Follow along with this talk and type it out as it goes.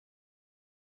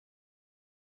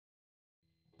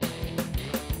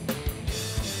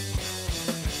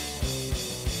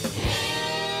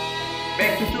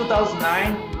to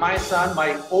 2009, my son,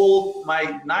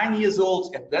 my 9 years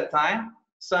old at that time,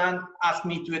 son asked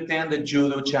me to attend the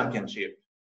judo championship.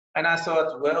 And I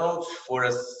thought, well, for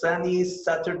a sunny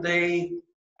Saturday,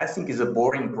 I think it's a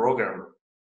boring program.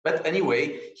 But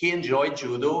anyway, he enjoyed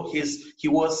judo. He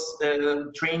was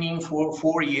training for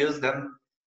 4 years then.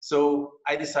 So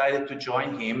I decided to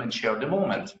join him and share the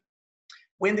moment.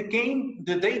 When the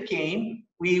day came,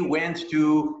 we went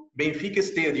to Benfica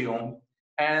Stadium,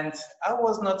 and I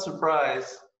was not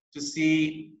surprised to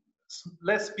see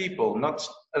less people, not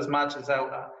as much as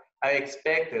I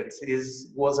expected. It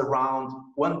was around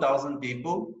 1,000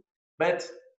 people, but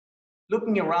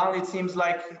looking around, it seems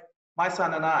like my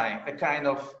son and I, a kind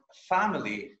of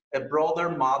family, a brother,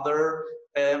 mother,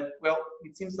 well,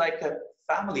 it seems like a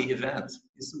family event.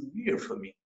 It's weird for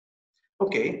me.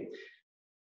 Okay.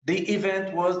 The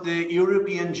event was the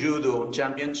European Judo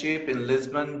Championship in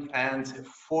Lisbon, and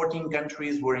 14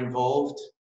 countries were involved.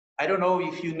 I don't know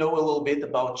if you know a little bit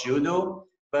about judo,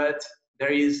 but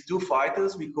there is 2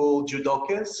 fighters we call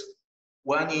judokas,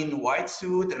 one in white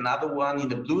suit, another one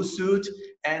in a blue suit,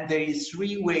 and there is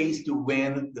 3 ways to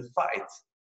win the fight.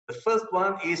 The first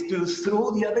one is to throw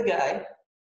the other guy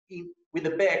with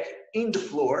the back in the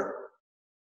floor.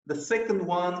 The second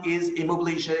one is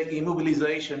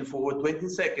immobilization for 20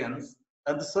 seconds,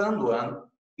 and the third one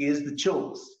is the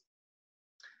chokes.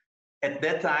 At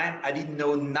that time, I didn't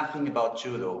know nothing about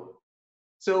judo.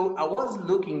 So I was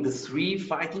looking the 3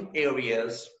 fighting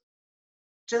areas,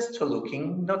 just for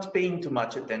looking, not paying too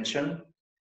much attention.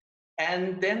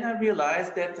 And then I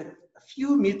realized that a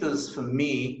few meters from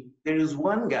me, there is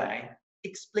one guy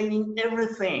explaining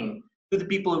everything to the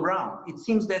people around. It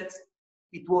seems that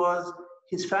it was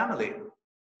his family.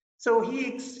 So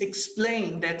he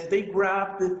explained that they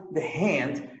grabbed the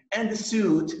hand and the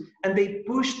suit and they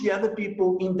pushed the other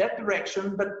people in that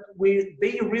direction, but what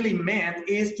they really meant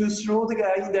is to throw the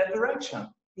guy in that direction,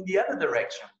 in the other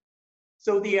direction.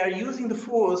 So they are using the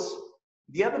force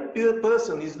the other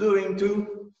person is doing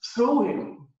to throw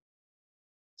him.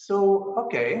 So,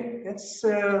 okay,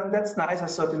 that's nice, I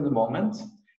thought in the moment.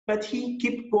 But he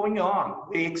kept going on,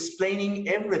 explaining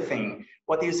everything,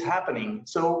 what is happening.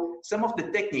 So some of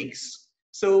the techniques.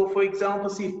 So for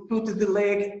example, he put the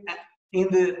leg in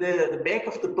the back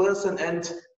of the person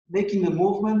and making a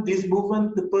movement, this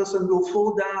movement, the person will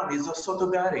fall down, is a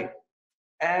sotogari.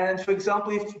 And for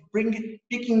example, if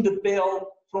picking the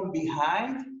bell from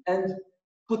behind and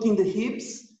putting the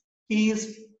hips, he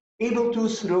is able to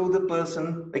throw the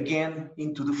person again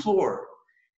into the floor.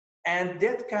 And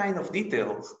that kind of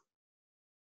details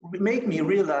make me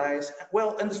realize,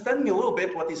 well, understanding a little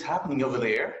bit what is happening over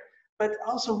there, but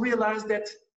also realize that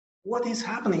what is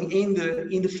happening in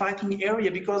the fighting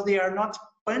area, because they are not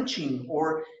punching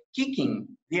or kicking,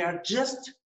 they are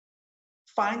just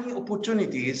finding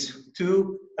opportunities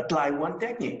to apply one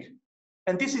technique.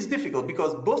 And this is difficult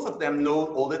because both of them know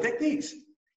all the techniques.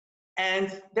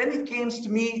 And then it came to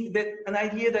me that an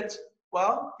idea that,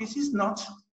 well, this is not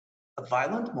a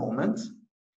violent moment,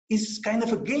 is kind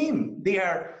of a game. They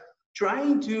are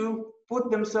trying to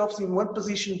put themselves in one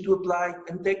position to apply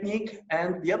a technique,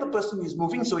 and the other person is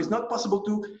moving, so it's not possible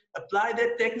to apply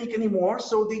that technique anymore.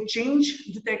 So they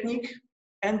change the technique,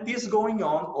 and this going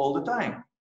on all the time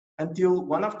until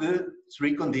one of the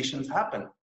 3 conditions happen.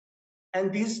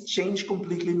 And this changed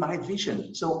completely my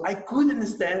vision. So I could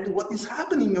understand what is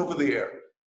happening over there.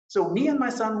 So me and my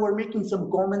son were making some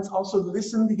comments, also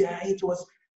listen to the guy, it was,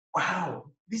 wow,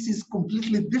 this is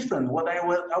completely different what I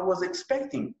was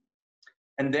expecting.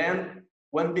 And then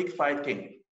one big fight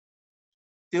came.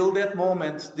 Till that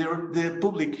moment, the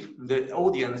public, the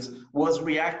audience was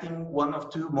reacting 1 of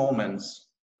 2 moments.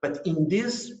 But in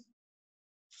this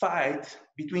fight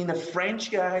between a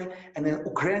French guy and an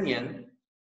Ukrainian,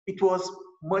 it was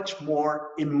much more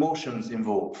emotions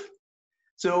involved.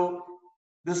 So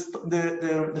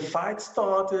the fight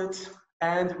started,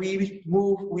 and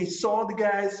we saw the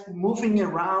guys moving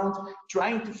around,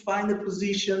 trying to find a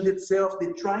position itself.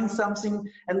 They're trying something,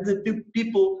 and the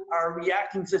people are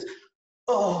reacting, says,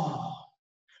 oh,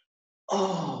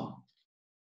 no,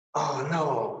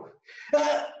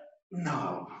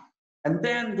 no. And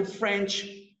then the French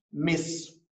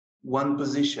miss one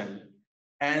position,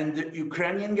 and the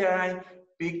Ukrainian guy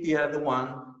picked the other one,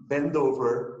 bent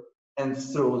over, and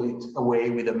threw it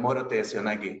away with a morotesio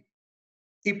nagi.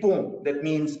 Ipum, that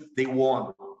means they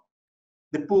won.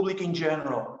 The public in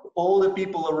general, all the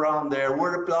people around there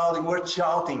were applauding, were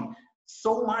shouting.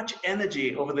 So much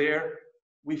energy over there.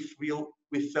 We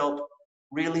felt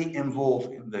really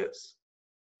involved in this.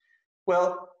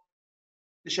 Well,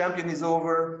 the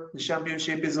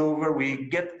championship is over. We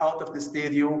get out of the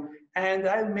stadium, and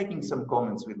I'm making some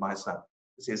comments with my son.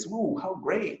 He says, "Ooh, how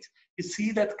great! You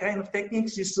see that kind of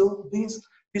techniques? You saw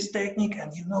this technique,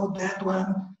 and you know that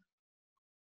one."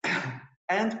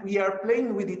 And we are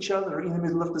playing with each other in the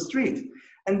middle of the street.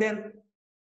 And then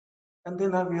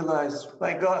I realized,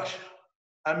 my gosh,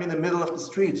 I'm in the middle of the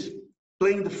street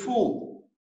playing the fool.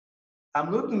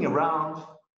 I'm looking around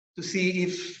to see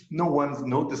if no one's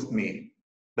noticed me.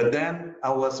 But then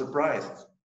I was surprised.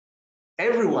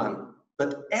 Everyone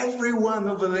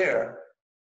over there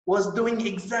was doing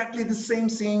exactly the same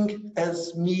thing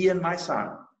as me and my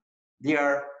son. They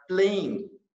are playing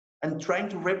and trying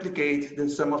to replicate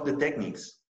some of the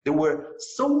techniques. There were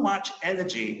so much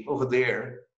energy over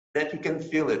there that you can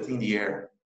feel it in the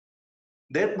air.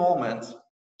 That moment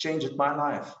changed my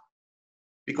life,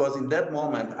 because in that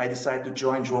moment I decided to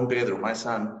join João Pedro, my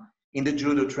son, in the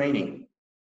judo training.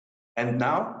 And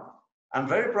now I'm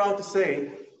very proud to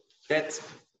say that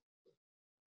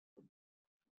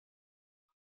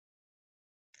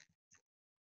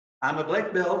I'm a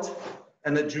black belt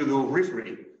and a judo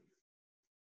referee.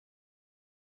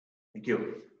 Thank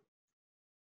you.